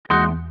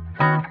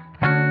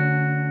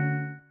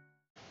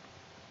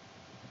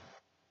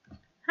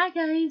Hi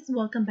guys,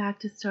 welcome back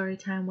to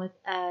Storytime with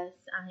S.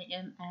 I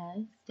am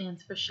S,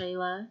 stands for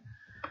Shayla.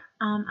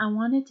 I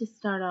wanted to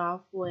start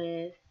off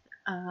with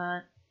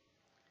a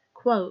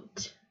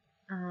quote.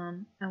 I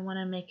want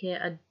to make it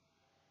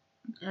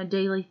a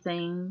daily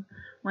thing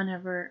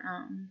whenever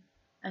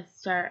I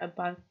start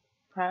part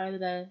of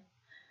the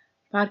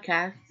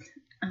podcast.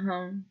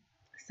 Um,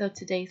 so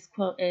today's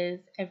quote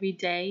is, "Every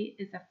day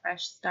is a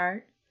fresh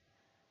start."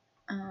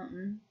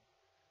 Um,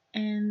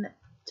 and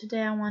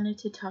today I wanted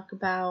to talk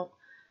about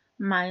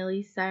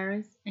Miley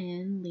Cyrus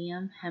and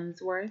Liam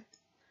Hemsworth.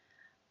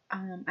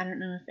 I don't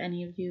know if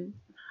any of you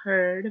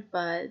heard,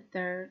 but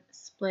they're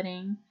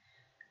splitting.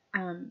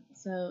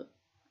 So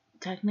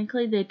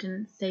technically they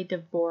didn't say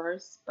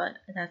divorce, but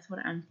that's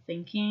what I'm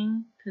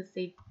thinking because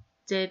they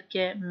did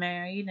get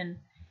married and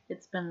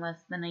it's been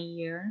less than a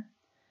year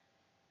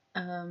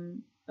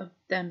of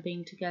them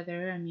being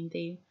together. I mean,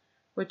 they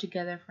were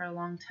together for a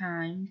long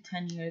time,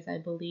 10 years, I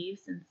believe,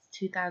 since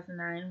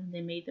 2009 when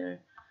they made their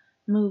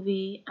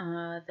movie,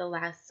 The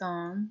Last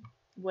Song,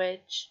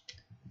 which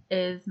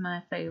is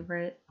my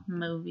favorite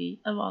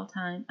movie of all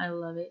time. I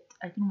love it.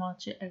 I can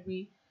watch it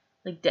every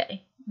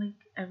day.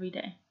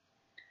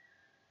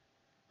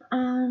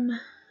 Um,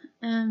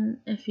 and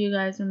if you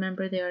guys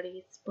remember, they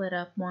already split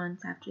up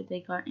once after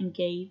they got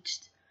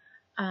engaged.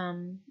 I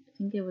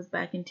think it was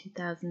back in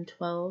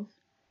 2012.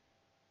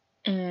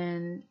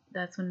 And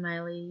that's when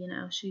Miley,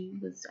 she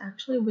was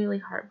actually really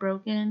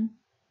heartbroken.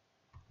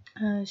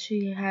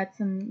 She had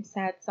some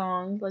sad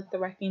songs like The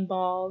Wrecking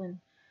Ball and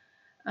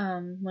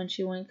when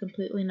she went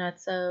completely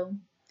nutso.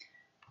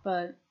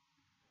 But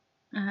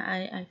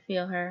I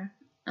feel her.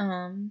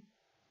 Um,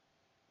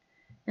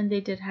 and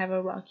they did have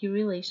a rocky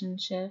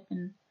relationship,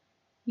 and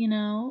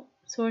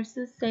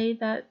sources say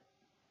that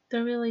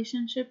the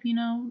relationship,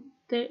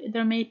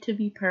 they're made to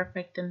be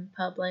perfect in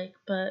public,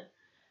 but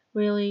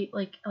really,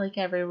 like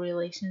every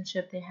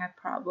relationship, they have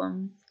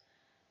problems.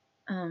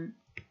 Um,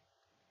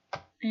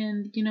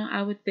 and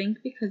I would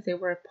think because they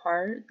were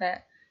apart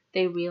that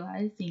they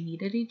realized they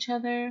needed each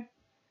other,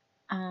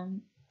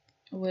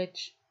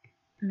 which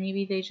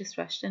maybe they just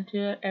rushed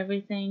into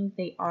everything.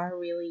 They are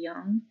really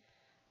young.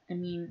 I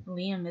mean,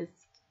 Liam is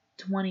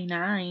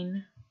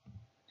 29,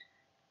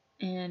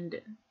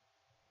 and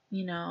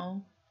you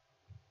know,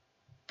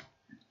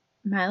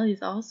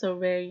 Miley's also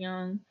very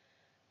young.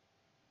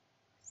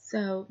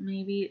 So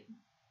maybe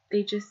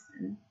they just,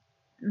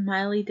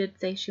 Miley did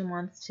say she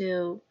wants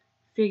to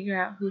figure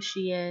out who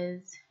she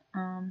is,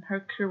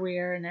 her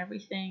career and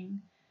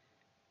everything,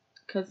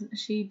 because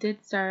she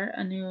did start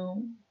a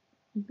new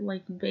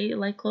like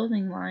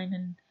clothing line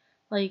and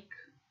like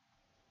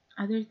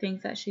other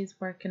things that she's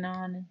working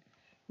on. And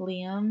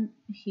Liam,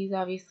 he's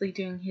obviously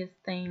doing his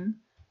thing,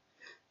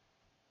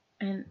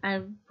 and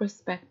I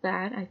respect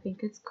that. I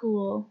think it's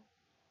cool.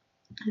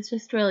 It's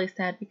just really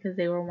sad because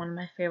they were one of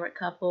my favorite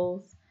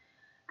couples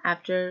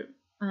after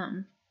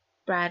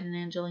Brad and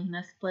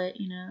Angelina split,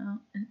 and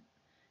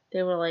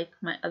they were like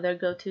my other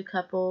go-to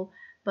couple.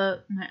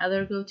 But my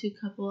other go-to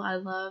couple I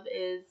love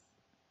is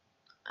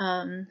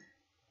um,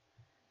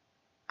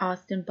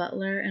 Austin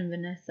Butler and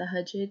Vanessa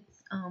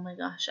Hudgens. Oh my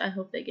gosh, I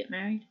hope they get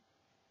married.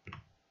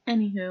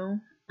 Anywho,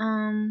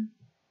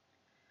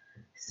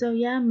 so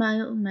yeah,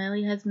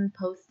 Miley has been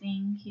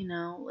posting,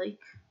 like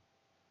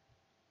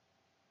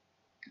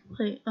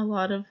a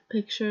lot of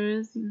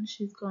pictures.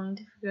 She's going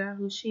to figure out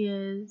who she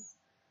is,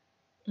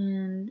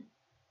 and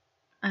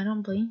I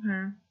don't blame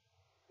her.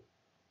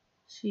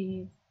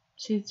 She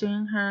she's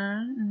doing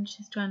her, and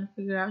she's trying to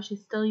figure out.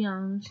 She's still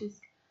young.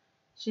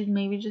 She's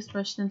maybe just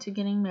rushed into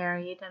getting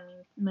married. I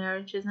mean,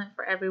 marriage isn't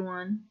for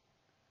everyone.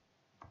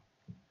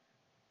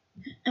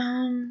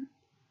 Um,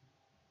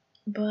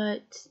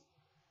 but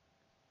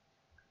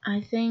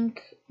I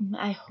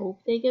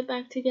hope they get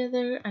back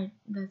together.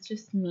 That's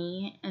just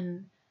me,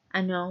 and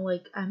I know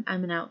like I'm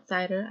an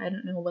outsider. I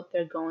don't know what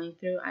they're going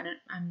through. I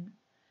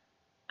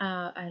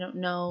don't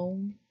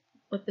know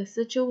what the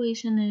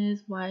situation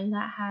is, why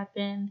that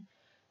happened.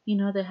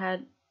 They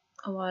had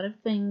a lot of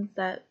things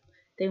that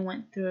they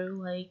went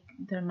through, like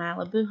their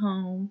Malibu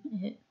home.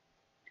 It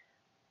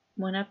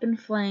went up in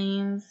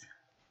flames,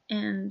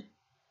 and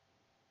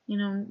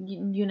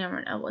you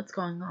never know what's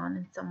going on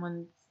in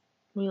someone's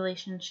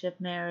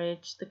relationship,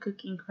 marriage. The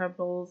cooking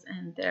crumbles,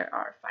 and there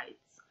are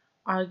fights,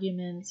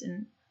 arguments,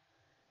 and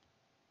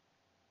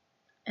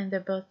they're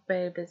both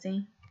very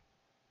busy.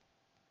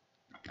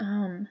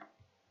 Um,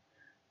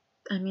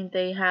 I mean,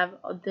 I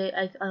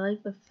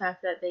like the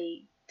fact that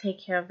they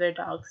take care of their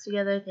dogs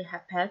together. They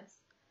have pets,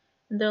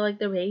 and they're like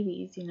their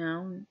babies,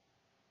 and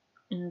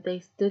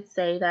they did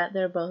say that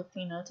they're both,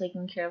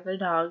 taking care of their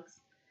dogs.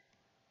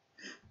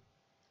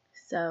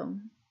 So,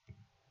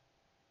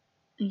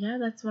 yeah,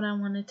 that's what I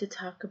wanted to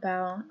talk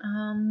about.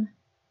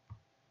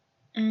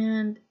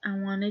 And I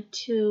wanted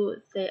to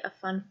say a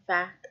fun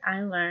fact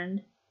I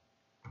learned.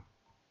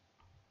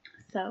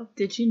 So,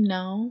 did you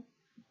know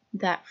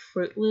that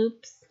Fruit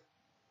Loops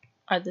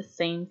are the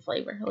same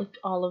flavor? Like,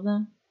 all of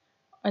them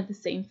are the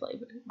same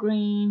flavor.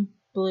 Green,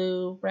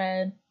 blue,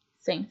 red,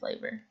 same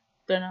flavor.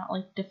 they're not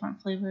like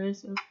different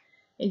flavors or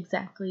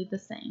exactly the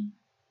same.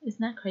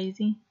 Isn't that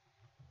crazy?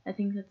 I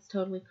think that's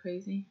totally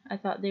crazy. I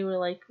thought they were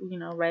like, you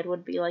know, red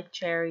would be like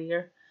cherry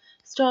or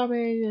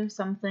strawberry or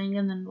something,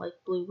 and then like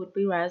blue would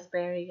be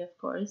raspberry, of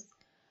course,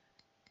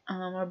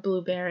 or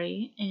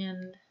blueberry,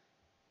 and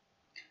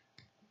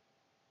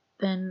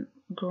then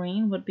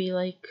green would be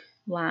like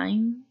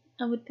lime,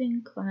 I would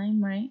think,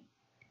 lime, right?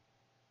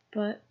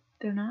 But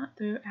they're not.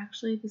 They're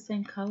actually the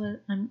same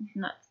color. I'm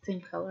not the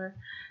same color,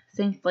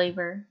 same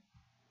flavor.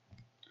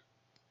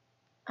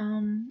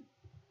 Um,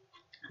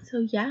 so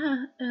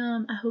yeah,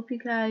 I hope you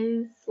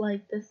guys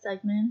like this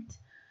segment,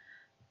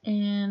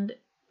 and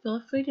feel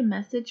free to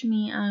message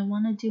me. I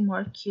want to do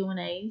more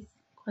Q&As,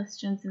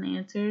 questions and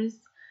answers,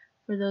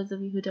 for those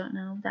of you who don't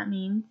know what that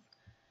means.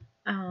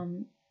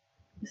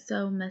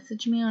 So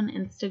message me on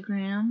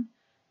Instagram,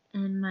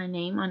 and my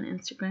name on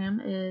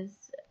Instagram is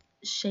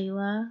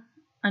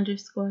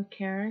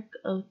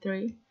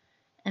Shayla_Carrick03,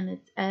 and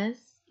it's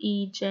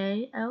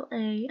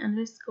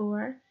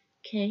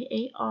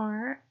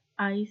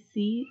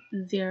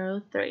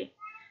SEJLA_KARIC03.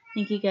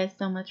 Thank you guys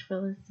so much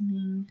for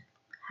listening.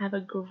 Have a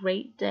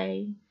great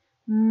day.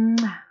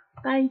 Mwah.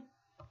 Bye.